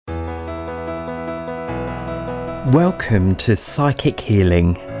Welcome to Psychic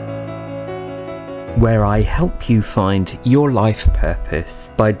Healing, where I help you find your life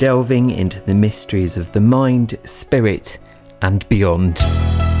purpose by delving into the mysteries of the mind, spirit, and beyond.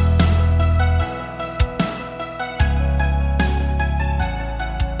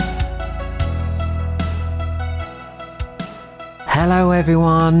 Hello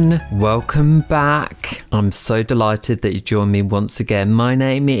everyone, welcome back. I'm so delighted that you joined me once again. My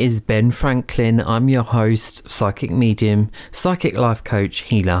name is Ben Franklin. I'm your host, psychic medium, psychic life coach,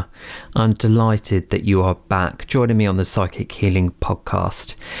 healer. I'm delighted that you are back joining me on the Psychic Healing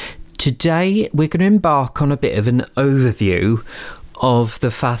podcast. Today we're going to embark on a bit of an overview of the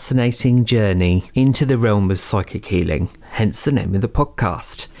fascinating journey into the realm of psychic healing, hence the name of the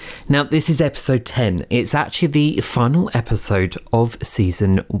podcast. Now, this is episode 10. It's actually the final episode of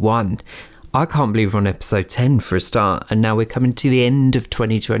season 1. I can't believe we're on episode 10 for a start, and now we're coming to the end of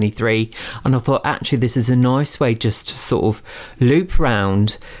 2023, and I thought actually this is a nice way just to sort of loop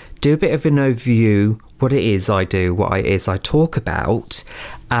around, do a bit of an overview, what it is I do, what it is I talk about,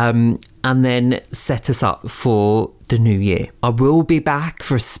 and then set us up for the new year. I will be back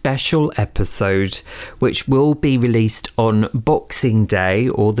for a special episode which will be released on Boxing Day,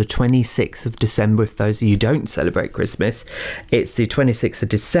 or the 26th of December if those of you don't celebrate Christmas. It's the 26th of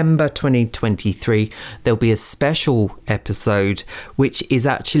December 2023. There'll be a special episode which is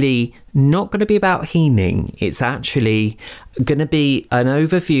actually not going to be about healing. It's actually going to be an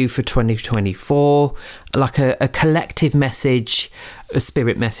overview for 2024, like a collective message, a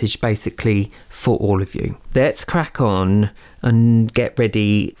spirit message basically for all of you. Let's crack on and get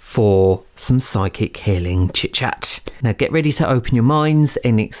ready for some psychic healing chit chat. Now get ready to open your minds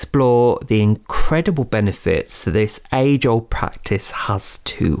and explore the incredible benefits that this age-old practice has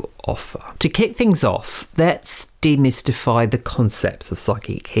to offer. To kick things off, let's demystify the concepts of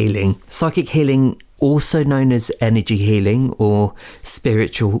psychic healing. Psychic healing, also known as energy healing or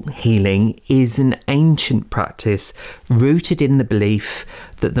spiritual healing, is an ancient practice rooted in the belief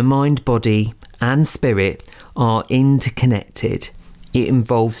that the mind, body, and spirit are interconnected. It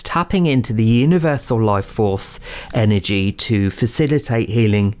involves tapping into the universal life force energy to facilitate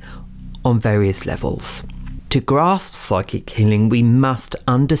healing on various levels. To grasp psychic healing, we must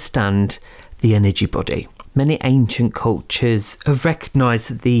understand the energy body. Many ancient cultures have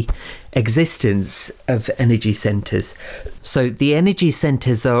recognised the existence of energy centres. So the energy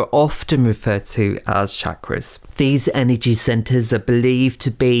centres are often referred to as chakras. These energy centres are believed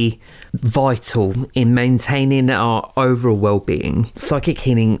to be vital in maintaining our overall well-being. Psychic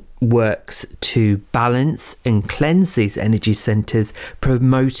healing works to balance and cleanse these energy centres,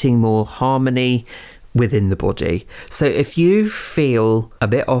 promoting more harmony within the body. So if you feel a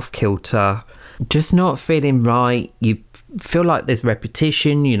bit off kilter, just not feeling right, you feel like there's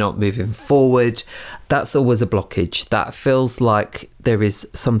repetition, you're not moving forward, that's always a blockage. That feels like there is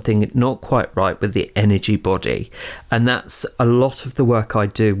something not quite right with the energy body. And that's a lot of the work I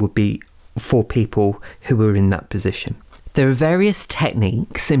do would be for people who are in that position. There are various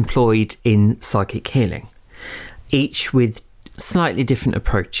techniques employed in psychic healing, each with slightly different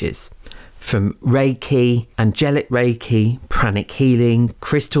approaches. From Reiki, angelic Reiki, pranic healing,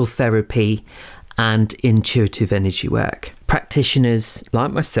 crystal therapy, and intuitive energy work. Practitioners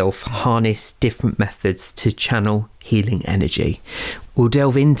like myself harness different methods to channel healing energy. We'll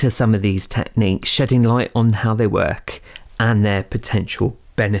delve into some of these techniques, shedding light on how they work and their potential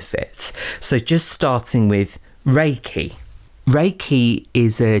benefits. So just starting with Reiki. Reiki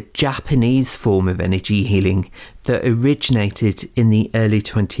is a Japanese form of energy healing that originated in the early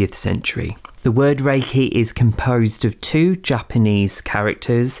 20th century. The word Reiki is composed of two Japanese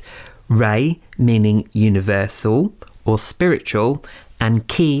characters, Rei meaning universal or spiritual, and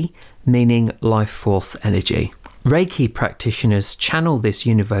Ki meaning life force energy. Reiki practitioners channel this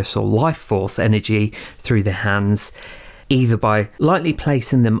universal life force energy through their hands, either by lightly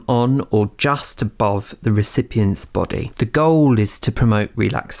placing them on or just above the recipient's body. The goal is to promote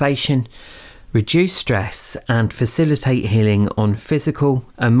relaxation, reduce stress, and facilitate healing on physical,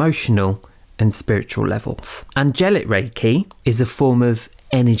 emotional, and spiritual levels. Angelic Reiki is a form of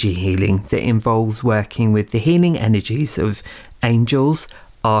energy healing that involves working with the healing energies of angels,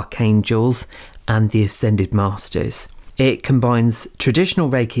 archangels, and the ascended masters. It combines traditional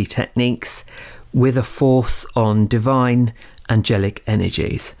Reiki techniques with a force on divine angelic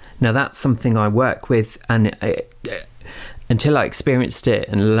energies. Now that's something I work with, and until I experienced it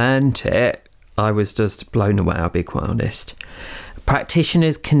and learned it, I was just blown away, I'll be quite honest.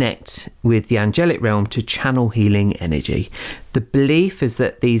 Practitioners connect with the angelic realm to channel healing energy. The belief is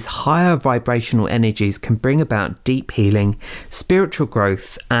that these higher vibrational energies can bring about deep healing, spiritual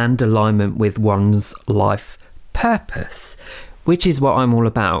growth, and alignment with one's life purpose, which is what I'm all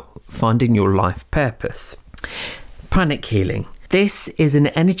about, finding your life purpose. Pranic healing. This is an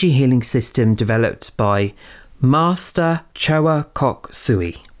energy healing system developed by Master Choa Kok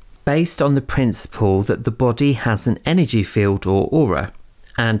Sui, based on the principle that the body has an energy field or aura,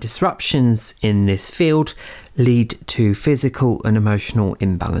 and disruptions in this field lead to physical and emotional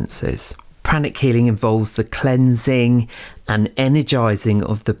imbalances. Pranic healing involves the cleansing and energizing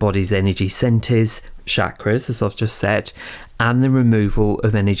of the body's energy centers, chakras, as I've just said, and the removal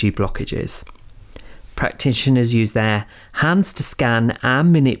of energy blockages. Practitioners use their hands to scan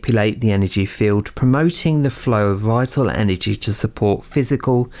and manipulate the energy field, promoting the flow of vital energy to support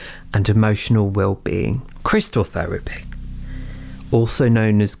physical and emotional well-being. Crystal therapy, also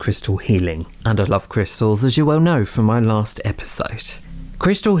known as crystal healing, and I love crystals, as you well know from my last episode.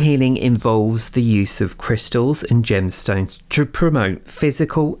 Crystal healing involves the use of crystals and gemstones to promote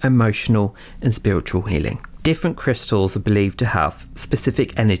physical, emotional, and spiritual healing. Different crystals are believed to have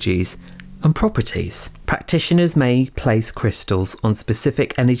specific energies and properties. Practitioners may place crystals on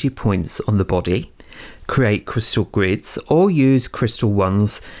specific energy points on the body, create crystal grids, or use crystal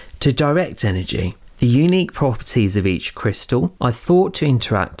wands to direct energy. The unique properties of each crystal are thought to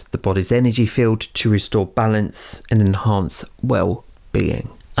interact with the body's energy field to restore balance and enhance well-being.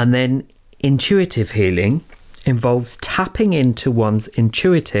 And then intuitive healing involves tapping into one's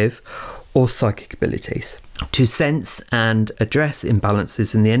intuitive or psychic abilities to sense and address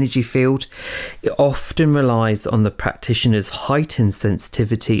imbalances in the energy field. It often relies on the practitioner's heightened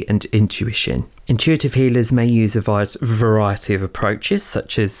sensitivity and intuition. Intuitive healers may use a variety of approaches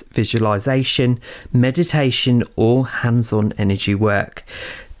such as visualization, meditation, or hands-on energy work.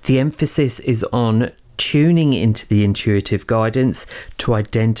 The emphasis is on tuning into the intuitive guidance to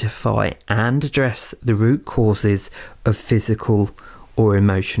identify and address the root causes of physical or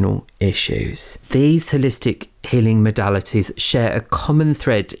emotional issues. These holistic healing modalities share a common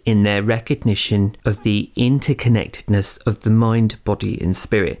thread in their recognition of the interconnectedness of the mind, body, and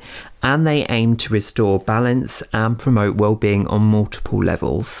spirit, and they aim to restore balance and promote well-being on multiple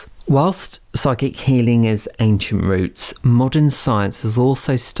levels. Whilst psychic healing has ancient roots, modern science has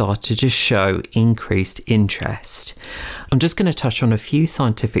also started to show increased interest. I'm just going to touch on a few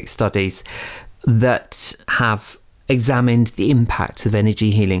scientific studies that have examined the impact of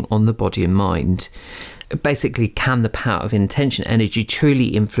energy healing on the body and mind. Basically, can the power of intention energy truly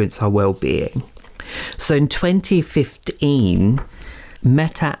influence our well-being? So in 2015,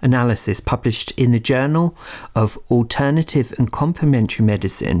 meta-analysis published in the Journal of Alternative and Complementary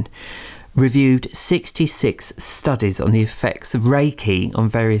Medicine reviewed 66 studies on the effects of Reiki on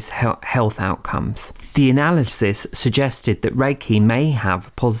various health outcomes. The analysis suggested that Reiki may have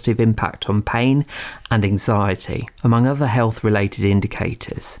a positive impact on pain and anxiety, among other health-related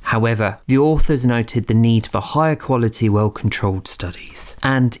indicators. However, the authors noted the need for higher quality, well-controlled studies.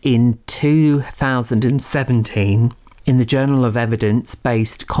 And in 2017, in the Journal of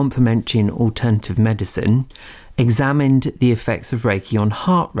Evidence-Based Complementary and Alternative Medicine, examined the effects of Reiki on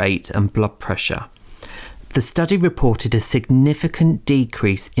heart rate and blood pressure. The study reported a significant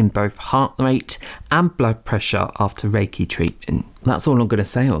decrease in both heart rate and blood pressure after Reiki treatment. That's all I'm going to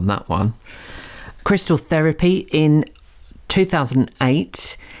say on that one. Crystal therapy. In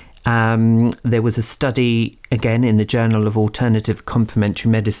 2008, there was a study, again, in the Journal of Alternative Complementary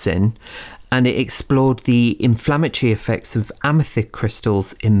Medicine, and it explored the inflammatory effects of amethyst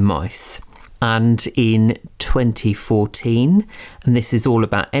crystals in mice. And in 2014, and this is all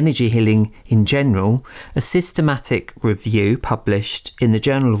about energy healing in general, a systematic review published in the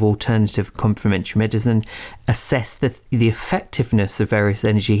Journal of Alternative Complementary Medicine assessed the effectiveness of various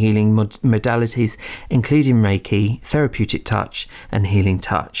energy healing modalities, including Reiki, therapeutic touch, and healing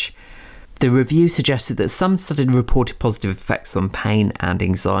touch. The review suggested that some studies reported positive effects on pain and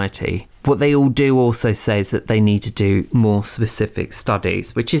anxiety. What they all do also say is that they need to do more specific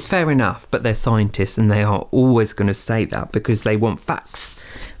studies, which is fair enough, but they're scientists and they are always going to say that because they want facts.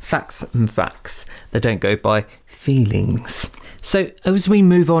 Facts and facts. They don't go by feelings. So as we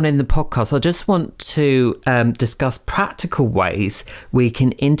move on in the podcast, I just want to discuss practical ways we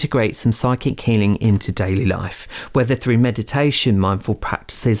can integrate some psychic healing into daily life, whether through meditation, mindful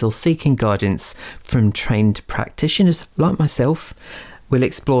practices, or seeking guidance from trained practitioners like myself. We'll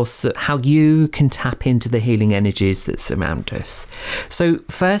explore how you can tap into the healing energies that surround us. So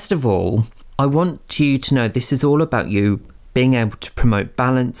first of all, I want you to know this is all about you being able to promote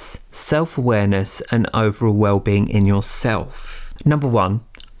balance, self-awareness, and overall well-being in yourself. Number 1,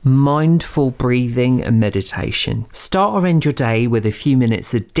 mindful breathing and meditation. Start or end your day with a few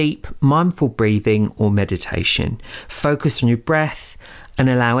minutes of deep, mindful breathing or meditation. Focus on your breath and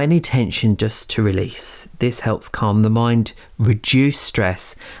allow any tension just to release. This helps calm the mind, reduce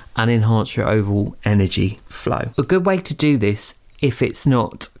stress, and enhance your overall energy flow. A good way to do this, if it's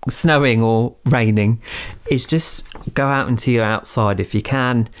not snowing or raining, is just go out into your outside if you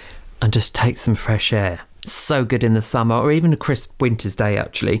can and just take some fresh air. So good in the summer, or even a crisp winter's day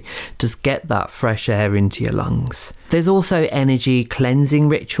actually. Just get that fresh air into your lungs. There's also energy cleansing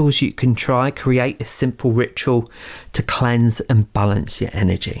rituals you can try. Create a simple ritual to cleanse and balance your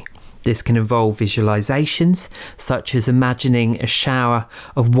energy. This can involve visualizations, such as imagining a shower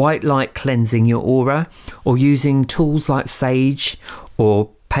of white light cleansing your aura, or using tools like sage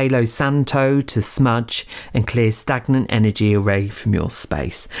or Palo Santo to smudge and clear stagnant energy away from your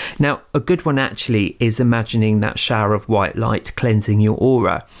space. Now, a good one actually is imagining that shower of white light cleansing your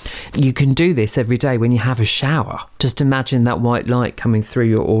aura. You can do this every day when you have a shower. Just imagine that white light coming through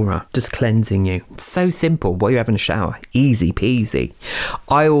your aura, just cleansing you. It's so simple while you're having a shower. Easy peasy.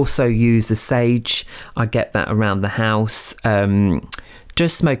 I also use the sage. I get that around the house.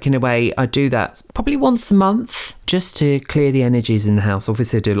 Just smoking away. I do that probably once a month just to clear the energies in the house.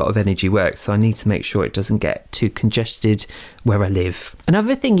 Obviously, I do a lot of energy work, so I need to make sure it doesn't get too congested where I live.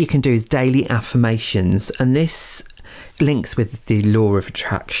 Another thing you can do is daily affirmations, and this links with the law of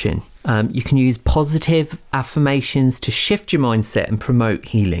attraction. You can use positive affirmations to shift your mindset and promote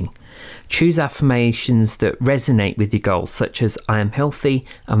healing. Choose affirmations that resonate with your goals, such as I am healthy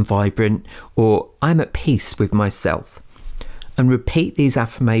and vibrant, or I'm at peace with myself. And repeat these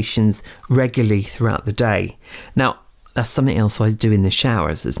affirmations regularly throughout the day. Now, that's something else I do in the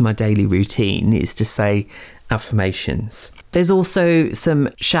showers as my daily routine, is to say affirmations. There's also some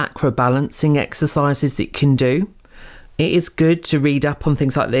chakra balancing exercises that you can do. It is good to read up on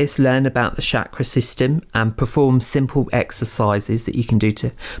things like this, learn about the chakra system, and perform simple exercises that you can do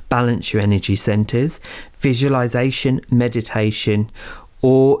to balance your energy centers. Visualization, meditation,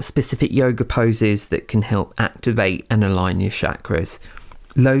 or specific yoga poses that can help activate and align your chakras.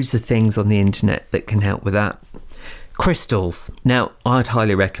 Loads of things on the internet that can help with that. Crystals. Now, I'd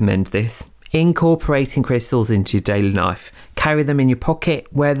highly recommend this. Incorporating crystals into your daily life. Carry them in your pocket,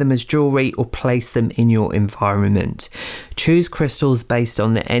 wear them as jewellery, or place them in your environment. Choose crystals based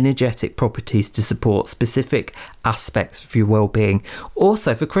on their energetic properties to support specific aspects of your well-being.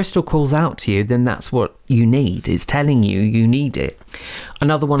 Also, if a crystal calls out to you, then that's what you need. It's telling you you need it.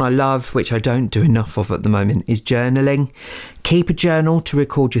 Another one I love, which I don't do enough of at the moment, is journaling. Keep a journal to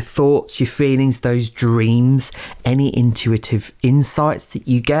record your thoughts, your feelings, those dreams, any intuitive insights that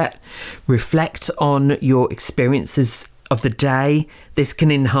you get. Reflect on your experiences of the day. This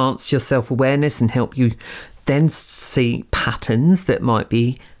can enhance your self-awareness and help you then see patterns that might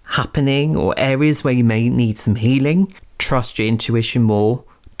be happening or areas where you may need some healing. Trust your intuition more.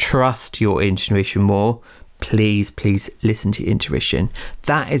 Trust your intuition more. Please listen to your intuition.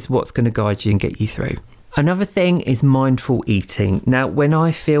 That is what's going to guide you and get you through. Another thing is mindful eating. Now, when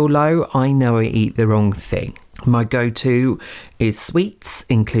I feel low, I know I eat the wrong thing. My go-to is sweets,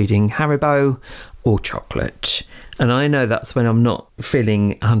 including Haribo or chocolate. And I know that's when I'm not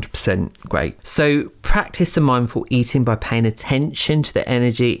feeling 100% great. So practice the mindful eating by paying attention to the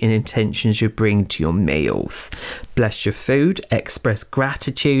energy and intentions you bring to your meals. Bless your food, express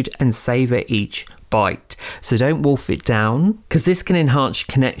gratitude, and savor each bite. So don't wolf it down, because this can enhance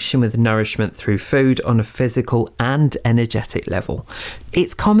your connection with nourishment through food on a physical and energetic level.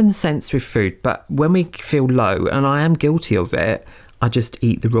 It's common sense with food, but when we feel low, and I am guilty of it, I just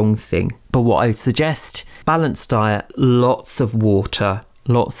eat the wrong thing. But what I suggest, balanced diet, lots of water,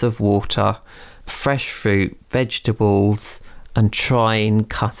 fresh fruit, vegetables, and try and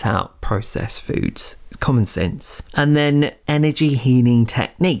cut out processed foods. Common sense. And then energy healing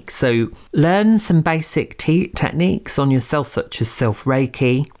techniques. So learn some basic techniques on yourself, such as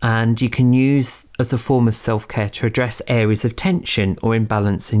self-Reiki, and you can use as a form of self-care to address areas of tension or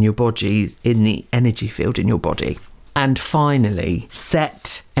imbalance in your body, in the energy field in your body. And finally,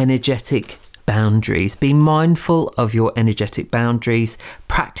 set energetic boundaries. Be mindful of your energetic boundaries.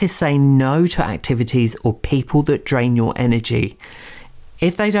 Practice saying no to activities or people that drain your energy.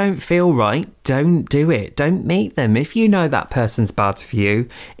 If they don't feel right, don't do it. Don't meet them. If you know that person's bad for you,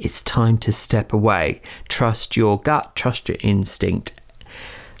 it's time to step away. Trust your gut, trust your instinct.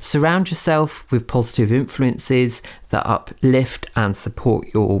 Surround yourself with positive influences that uplift and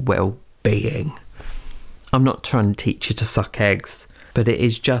support your well-being. I'm not trying to teach you to suck eggs, but it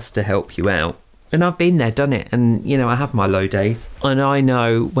is just to help you out. And I've been there, done it. And, I have my low days. And I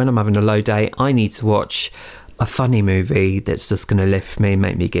know when I'm having a low day, I need to watch a funny movie that's just going to lift me,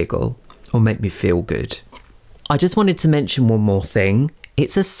 make me giggle, or make me feel good. I just wanted to mention one more thing.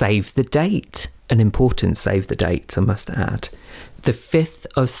 It's a save the date. An important save the date, I must add. the 5th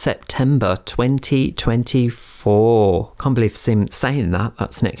of September 2024. Can't believe I'm saying that.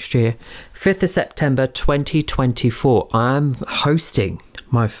 That's next year. 5th of September 2024. I'm hosting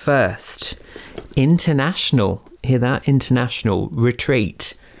my first international, hear that? International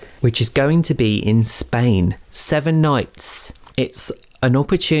retreat, which is going to be in Spain. 7 nights. It's an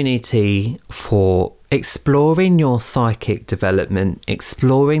opportunity for exploring your psychic development,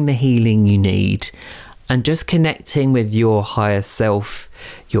 exploring the healing you need, and just connecting with your higher self,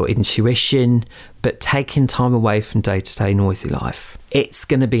 your intuition, but taking time away from day-to-day noisy life. It's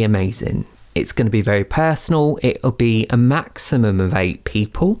going to be amazing. It's going to be very personal. It'll be a maximum of 8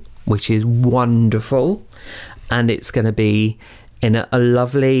 people, which is wonderful. And it's going to be in a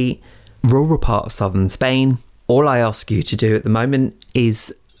lovely rural part of southern Spain. All I ask you to do at the moment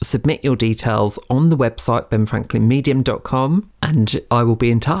is submit your details on the website benfranklinmedium.com and I will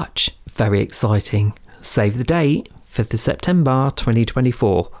be in touch. Very exciting. Save the date, 5th of September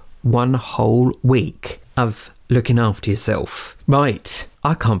 2024. 1 whole week of looking after yourself. Right,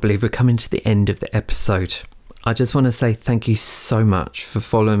 I can't believe we're coming to the end of the episode. I just want to say thank you so much for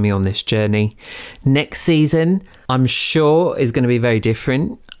following me on this journey. Next season, I'm sure, is going to be very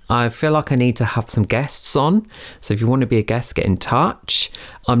different. I feel like I need to have some guests on. So if you want to be a guest, get in touch.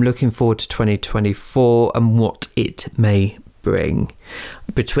 I'm looking forward to 2024 and what it may bring.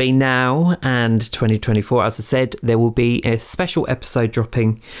 Between now and 2024, as I said, there will be a special episode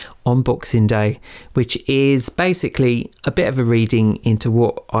dropping on Boxing Day, which is basically a bit of a reading into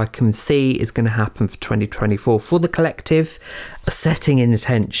what I can see is going to happen for 2024 for the collective, setting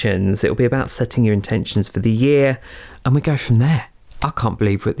intentions. It'll be about setting your intentions for the year, and we go from there. I can't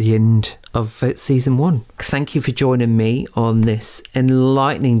believe we're at the end of season 1. Thank you for joining me on this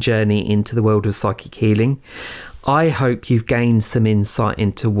enlightening journey into the world of psychic healing. I hope you've gained some insight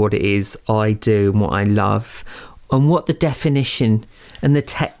into what it is I do and what I love, and what the definition and the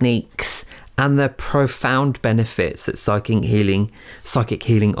techniques and the profound benefits that psychic healing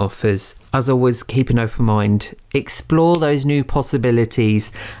offers. As always, keep an open mind, explore those new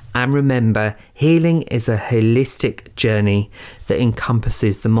possibilities, and remember, healing is a holistic journey that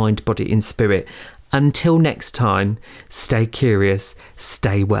encompasses the mind, body and spirit. Until next time, stay curious,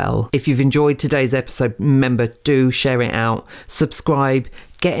 stay well. If you've enjoyed today's episode, remember, do share it out, subscribe,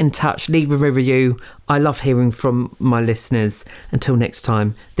 get in touch, leave a review. I love hearing from my listeners. Until next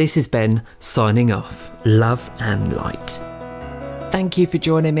time, this is Ben signing off. Love and light. Thank you for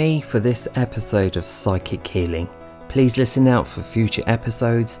joining me for this episode of Psychic Healing. Please listen out for future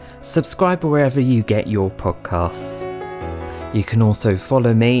episodes. Subscribe wherever you get your podcasts. You can also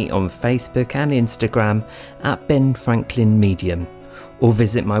follow me on Facebook and Instagram at Ben Franklin Medium, or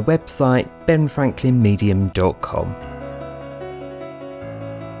visit my website benfranklinmedium.com.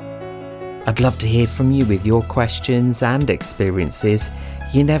 I'd love to hear from you with your questions and experiences.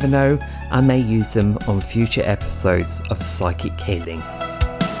 You never know, I may use them on future episodes of Psychic Healing.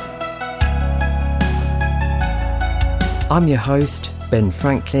 I'm your host, Ben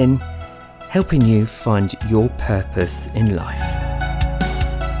Franklin, helping you find your purpose in life.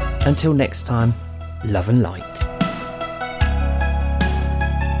 Until next time, love and light.